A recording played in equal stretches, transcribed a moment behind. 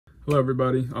Hello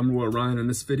everybody, I'm Roy Ryan. In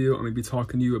this video, I'm going to be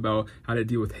talking to you about how to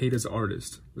deal with hate as an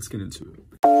artist. Let's get into it.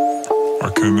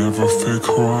 I can never fake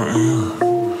who I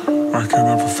am. I can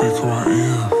never fake who I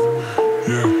am.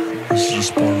 Yeah, this is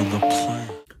just part of the play.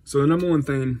 So the number one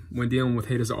thing when dealing with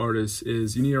hate as an artist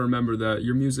is you need to remember that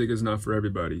your music is not for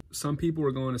everybody. Some people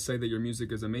are going to say that your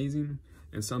music is amazing,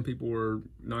 and some people are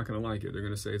not going to like it. They're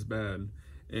going to say it's bad.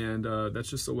 And that's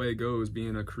just the way it goes,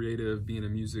 being a creative, being a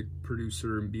music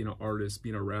producer, being an artist,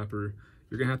 being a rapper.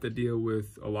 You're going to have to deal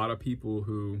with a lot of people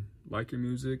who like your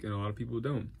music and a lot of people who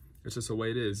don't. It's just the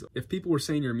way it is. If people are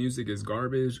saying your music is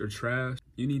garbage or trash,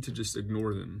 you need to just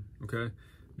ignore them, okay?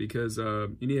 Because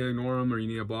you need to ignore them or you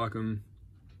need to block them,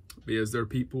 because there are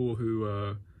people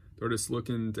who they're just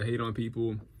looking to hate on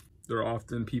people. There are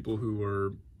often people who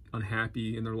are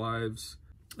unhappy in their lives.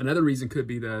 Another reason could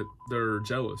be that they're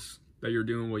jealous that you're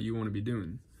doing what you want to be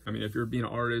doing. I mean, if you're being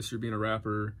an artist, you're being a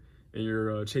rapper, and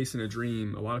you're chasing a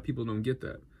dream, a lot of people don't get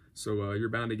that. So you're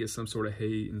bound to get some sort of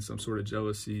hate and some sort of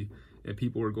jealousy, and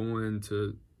people are going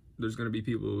to, there's going to be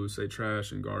people who say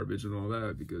trash and garbage and all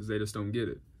that because they just don't get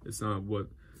it. It's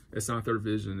not their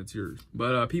vision, it's yours.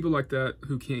 But people like that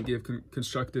who can't give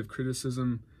constructive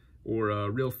criticism or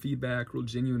real feedback, real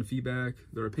genuine feedback,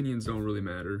 their opinions don't really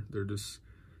matter. They're just,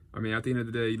 I mean, at the end of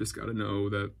the day, you just got to know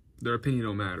that their opinion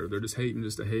don't matter. They're just hating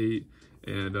just to hate.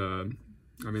 And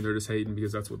I mean, they're just hating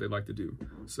because that's what they like to do.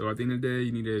 So at the end of the day,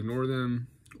 you need to ignore them,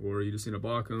 or you just need to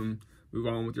block them, move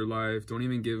on with your life. Don't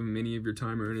even give them any of your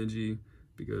time or energy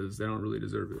because they don't really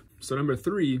deserve it. So number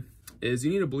 3 is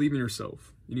you need to believe in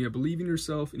yourself. You need to believe in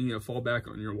yourself and you need to fall back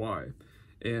on your why.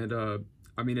 And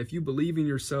I mean, if you believe in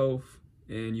yourself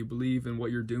and you believe in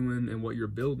what you're doing and what you're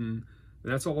building,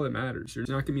 that's all that matters. You're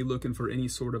not going to be looking for any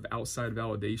sort of outside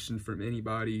validation from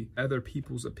anybody. Other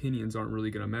people's opinions aren't really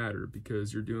going to matter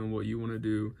because you're doing what you want to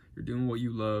do. You're doing what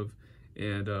you love,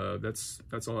 and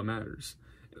that's all that matters.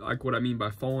 Like what I mean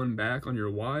by falling back on your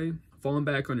why. Falling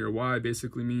back on your why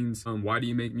basically means why do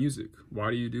you make music? Why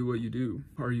do you do what you do?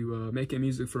 Are you making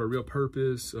music for a real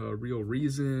purpose, a real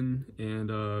reason, and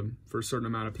for a certain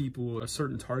amount of people, a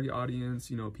certain target audience,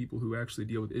 you know, people who actually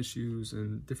deal with issues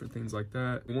and different things like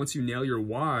that. And once you nail your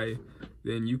why,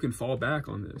 then you can fall back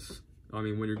on this. I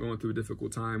mean, when you're going through a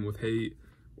difficult time with hate,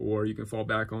 or you can fall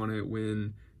back on it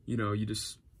when, you know, you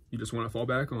just want to fall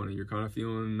back on it. You're kind of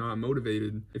feeling not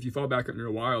motivated. If you fall back on your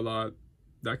why a lot,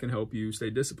 that can help you stay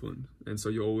disciplined. And so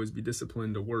you'll always be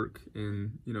disciplined to work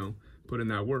and, you know, put in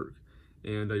that work.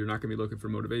 And you're not gonna be looking for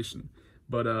motivation.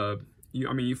 But I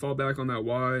mean, you fall back on that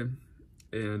why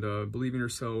and believe in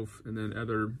yourself, and then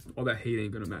all that hate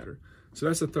ain't gonna matter. So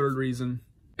that's the 3rd reason.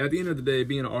 At the end of the day,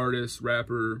 being an artist,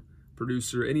 rapper,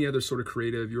 producer, any other sort of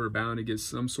creative, you're bound to get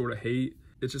some sort of hate.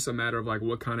 It's just a matter of like,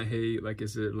 what kind of hate? Like,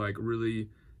 is it like really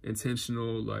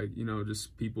intentional? Like, you know,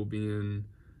 just people being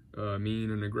mean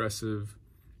and aggressive,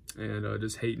 and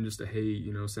just hating just to hate,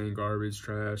 you know, saying garbage,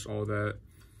 trash, all that.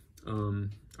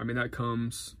 I mean, that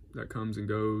comes and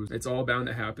goes. It's all bound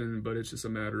to happen, but it's just a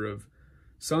matter of,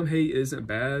 some hate isn't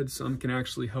bad. Some can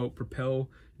actually help propel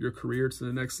your career to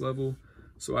the next level.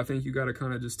 So I think you got to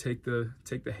kind of just take the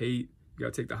hate. You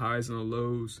got to take the highs and the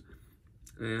lows.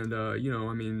 And you know,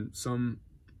 I mean, some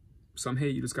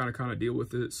hate, you just got to kind of deal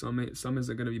with it. Some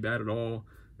isn't going to be bad at all.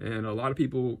 And a lot of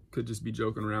people could just be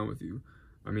joking around with you.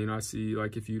 I mean, I see,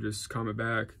 like, if you just comment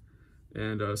back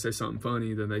and say something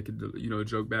funny, then they could, you know,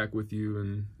 joke back with you,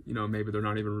 and, you know, maybe they're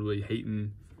not even really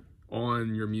hating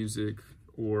on your music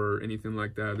or anything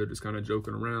like that. They're just kind of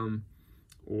joking around,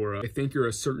 or they think you're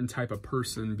a certain type of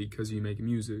person because you make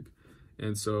music.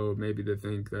 And so maybe they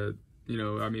think that, you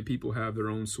know, I mean, people have their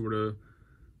own sort of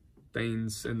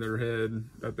things in their head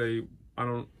that I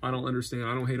don't understand.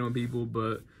 I don't hate on people,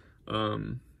 but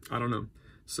I don't know.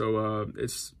 So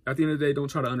it's, at the end of the day, don't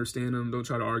try to understand them, don't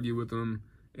try to argue with them,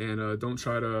 and don't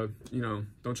try to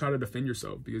defend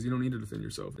yourself, because you don't need to defend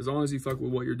yourself. As long as you fuck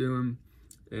with what you're doing,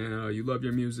 and you love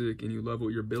your music and you love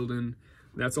what you're building,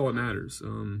 that's all that matters.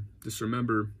 Just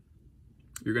remember,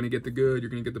 you're gonna get the good,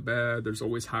 you're gonna get the bad. There's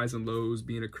always highs and lows,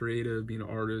 being a creative, being an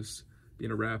artist,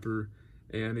 being a rapper,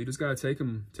 and you just gotta take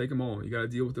them all. You gotta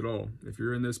deal with it all. If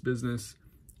you're in this business,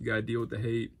 you gotta deal with the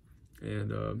hate,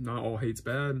 and not all hate's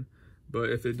bad. But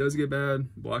if it does get bad,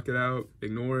 block it out,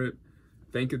 ignore it.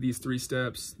 Think of these 3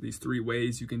 steps, these 3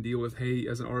 ways you can deal with hate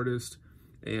as an artist.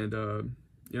 And,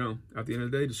 you know, at the end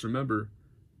of the day, just remember,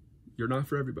 you're not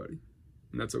for everybody,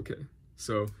 and that's okay.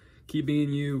 So keep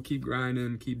being you, keep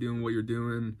grinding, keep doing what you're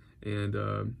doing.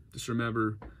 And just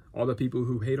remember, all the people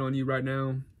who hate on you right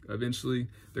now, eventually,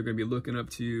 they're going to be looking up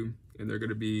to you, and they're going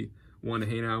to be wanting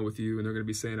to hang out with you, and they're going to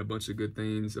be saying a bunch of good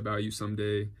things about you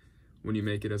someday when you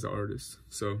make it as an artist.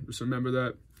 So just remember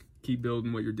that, keep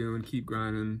building what you're doing, keep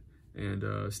grinding, and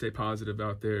stay positive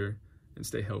out there and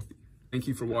stay healthy. Thank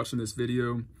you for watching this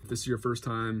video. If this is your first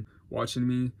time watching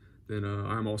me, then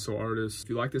I'm also Artis. If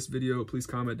you like this video, please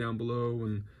comment down below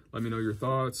and let me know your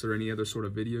thoughts or any other sort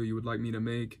of video you would like me to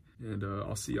make. And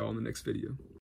I'll see y'all in the next video.